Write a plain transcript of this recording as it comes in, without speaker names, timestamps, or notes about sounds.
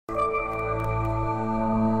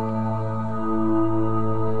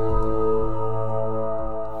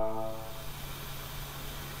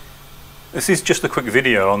This is just a quick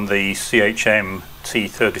video on the CHM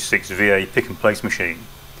T36VA pick and place machine.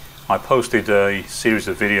 I posted a series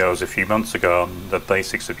of videos a few months ago on the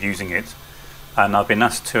basics of using it, and I've been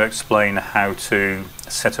asked to explain how to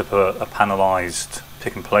set up a panelized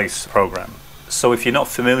pick and place program. So if you're not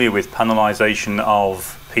familiar with panelization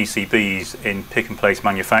of PCBs in pick and place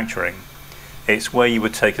manufacturing, it's where you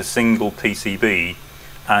would take a single PCB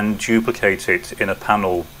and duplicate it in a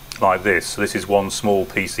panel like this. So this is one small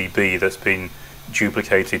PCB that's been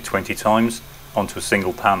duplicated 20 times onto a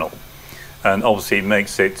single panel, and obviously it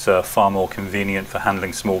makes it far more convenient for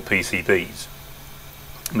handling small PCBs.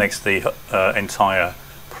 It makes the entire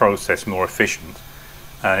process more efficient,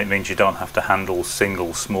 and it means you don't have to handle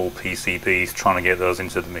single small PCBs, trying to get those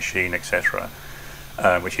into the machine, etc.,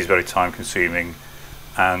 which is very time consuming.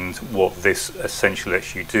 And what this essentially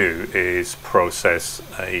lets you do is process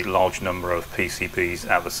a large number of PCBs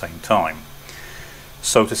at the same time.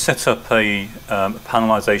 So to set up a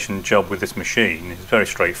panelization job with this machine is very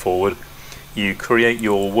straightforward. You create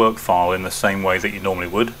your work file in the same way that you normally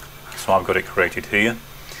would. So I've got it created here,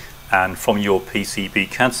 and from your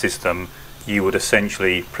PCB CAD system you would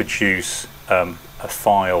essentially produce a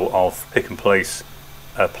file of pick and place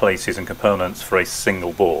places and components for a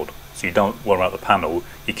single board. So you don't worry about the panel.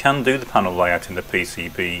 You can do the panel layout in the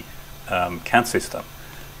PCB CAD system,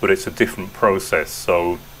 but it's a different process.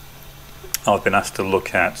 So I've been asked to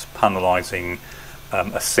look at panelizing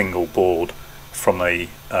a single board from a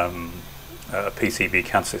PCB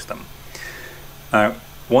CAD system. Now,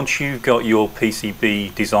 once you've got your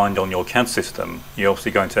PCB designed on your CAD system, you're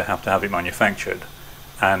obviously going to have it manufactured.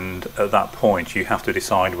 And at that point you have to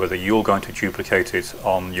decide whether you're going to duplicate it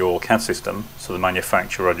on your CAD system, so the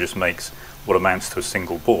manufacturer just makes what amounts to a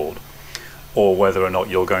single board, or whether or not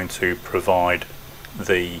you're going to provide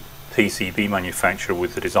the PCB manufacturer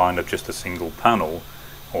with the design of just a single panel,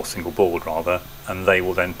 or single board rather, and they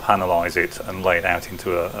will then panelize it and lay it out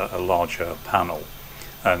into a larger panel.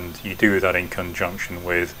 And you do that in conjunction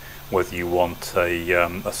with whether you want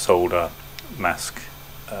a solder mask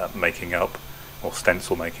making up or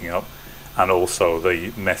stencil making up, and also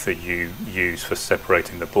the method you use for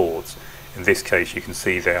separating the boards. In this case you can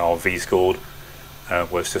see they are V-scored,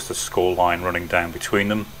 where it's just a score line running down between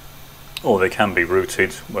them, or they can be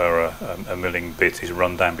routed, where a milling bit is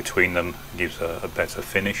run down between them and gives a better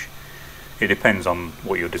finish. It depends on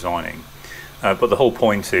what you're designing, but the whole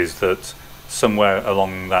point is that somewhere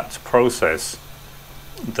along that process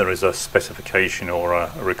there is a specification or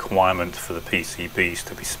a requirement for the PCBs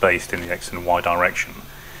to be spaced in the X and Y direction.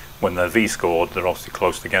 When they're V-scored, they're obviously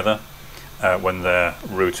close together. When they're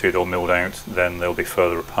routed or milled out, then they'll be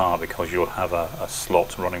further apart because you'll have a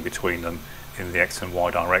slot running between them in the X and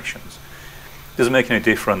Y directions. It doesn't make any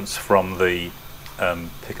difference from the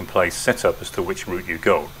pick and place setup as to which route you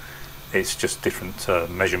go. It's just different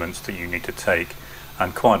measurements that you need to take,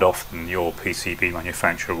 and quite often your PCB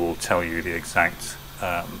manufacturer will tell you the exact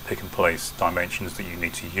pick and place dimensions that you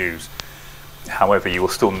need to use. However, you will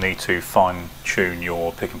still need to fine tune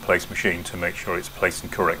your pick and place machine to make sure it's placing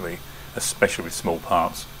correctly, especially with small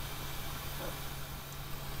parts.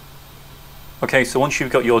 Okay, so once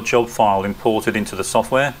you've got your job file imported into the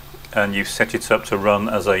software and you've set it up to run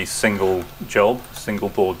as a single job, single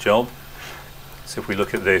board job, so if we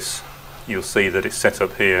look at this, you'll see that it's set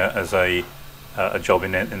up here as a job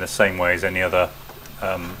in the same way as any other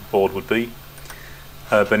board would be.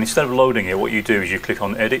 But instead of loading it, what you do is you click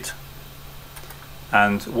on Edit,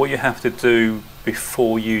 and what you have to do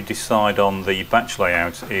before you decide on the batch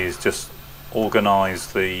layout is just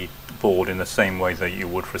organize the board in the same way that you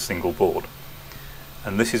would for a single board.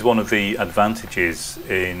 And this is one of the advantages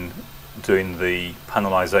in doing the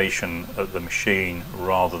panelization of the machine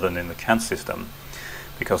rather than in the CAD system,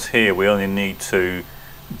 because here we only need to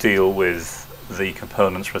deal with the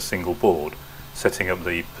components for a single board, setting up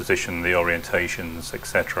the position, the orientations,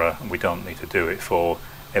 etc. And we don't need to do it for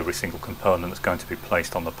every single component that's going to be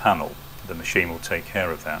placed on the panel. The machine will take care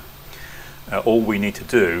of that. All we need to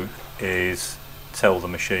do is tell the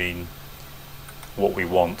machine what we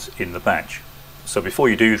want in the batch. So before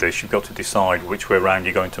you do this, you've got to decide which way around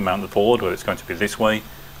you're going to mount the board, whether it's going to be this way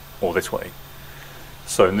or this way.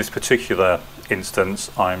 So in this particular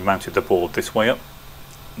instance, I mounted the board this way up,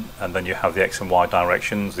 and then you have the X and Y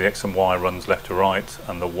directions. The X and Y runs left to right,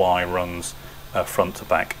 and the Y runs front to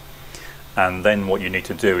back. And then what you need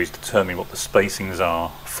to do is determine what the spacings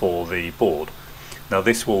are for the board. Now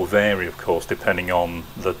this will vary, of course, depending on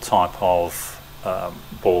the type of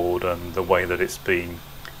board and the way that it's been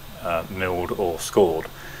milled or scored.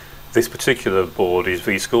 This particular board is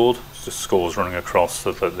V-scored, it's just scores running across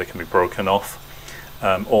so that they can be broken off.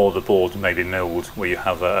 or the boards may be milled where you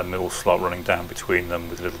have a mill slot running down between them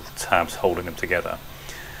with little tabs holding them together.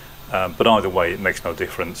 But either way, it makes no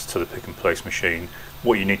difference to the pick and place machine.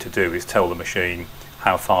 What you need to do is tell the machine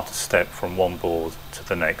how far to step from one board to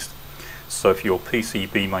the next. So if your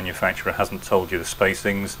PCB manufacturer hasn't told you the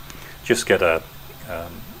spacings, just get a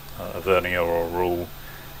vernier or a rule.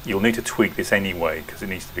 You'll need to tweak this anyway because it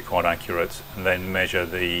needs to be quite accurate, and then measure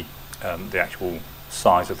the actual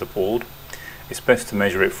size of the board. It's best to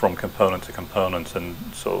measure it from component to component, and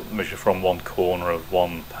sort of measure from one corner of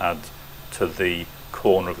one pad to the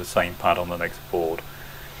corner of the same pad on the next board.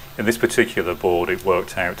 In this particular board, it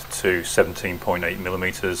worked out to 17.8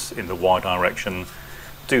 millimeters in the Y direction.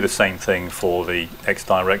 Do the same thing for the X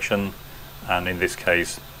direction, and in this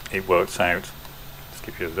case it works out, let's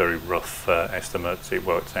give you a very rough estimate, it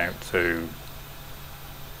worked out to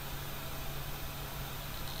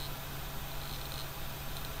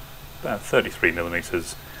about 33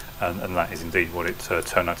 millimeters, and that is indeed what it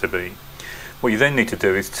turned out to be. What you then need to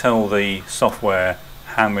do is tell the software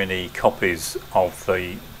how many copies of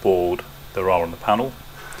the board there are on the panel.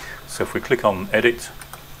 So if we click on Edit,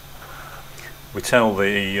 we tell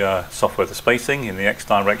the software the spacing in the X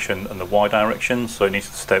direction and the Y direction, so it needs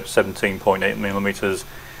to step 17.8 millimeters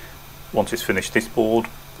once it's finished this board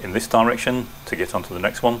in this direction to get onto the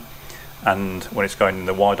next one, and when it's going in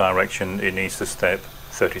the Y direction it needs to step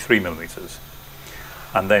 33 millimeters.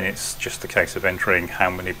 And then it's just a case of entering how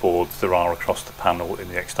many boards there are across the panel in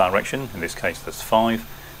the X direction. In this case there's 5,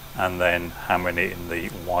 and then how many in the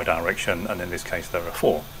Y direction, and in this case there are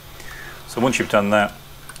 4. So once you've done that,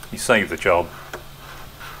 you save the job.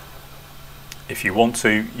 If you want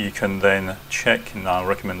to, you can then check, and I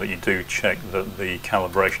recommend that you do check that the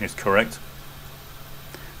calibration is correct.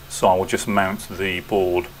 So I will just mount the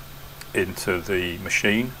board into the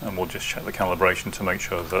machine, and we'll just check the calibration to make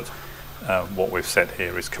sure that what we've set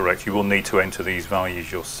here is correct. You will need to enter these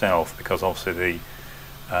values yourself because obviously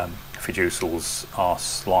the fiducials are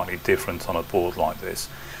slightly different on a board like this.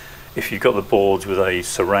 If you've got the boards with a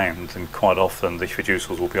surround, then quite often the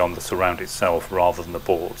fiducials will be on the surround itself rather than the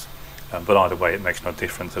boards. But either way it makes no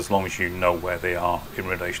difference as long as you know where they are in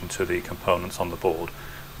relation to the components on the board.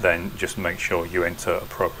 Then just make sure you enter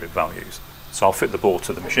appropriate values. So I'll fit the board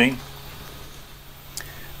to the machine.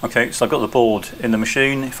 Okay, so I've got the board in the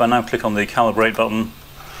machine. If I now click on the calibrate button,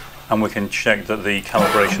 and we can check that the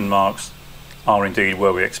calibration marks are indeed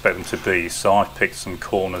where we expect them to be. So I've picked some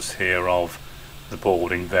corners here of the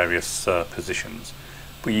board in various positions.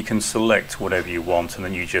 But you can select whatever you want, and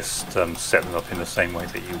then you just set them up in the same way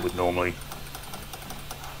that you would normally.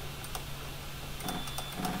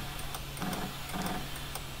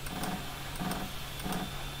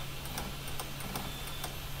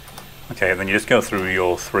 Okay, and then you just go through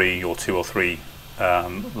your 2 or 3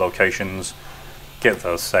 locations, get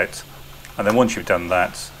those set, and then once you've done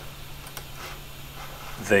that,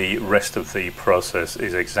 the rest of the process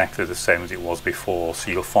is exactly the same as it was before.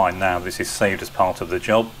 So you'll find now this is saved as part of the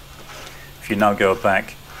job. If you now go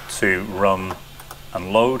back to run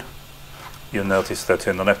and load, you'll notice that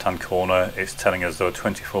in the left hand corner it's telling us there are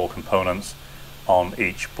 24 components on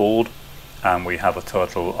each board, and we have a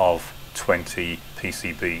total of 20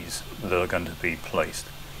 PCBs that are going to be placed.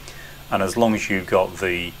 And as long as you've got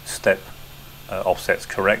the step offsets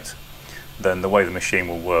correct, then the way the machine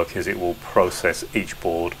will work is it will process each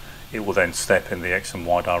board. It will then step in the X and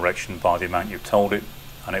Y direction by the amount you've told it,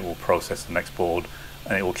 and it will process the next board,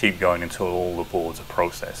 and it will keep going until all the boards are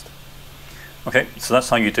processed. Okay, so that's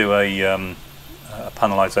how you do a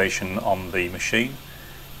panelization on the machine.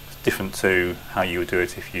 It's different to how you would do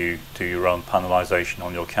it if you do your own panelization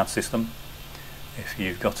on your CAD system. If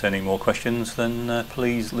you've got any more questions, then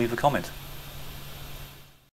please leave a comment.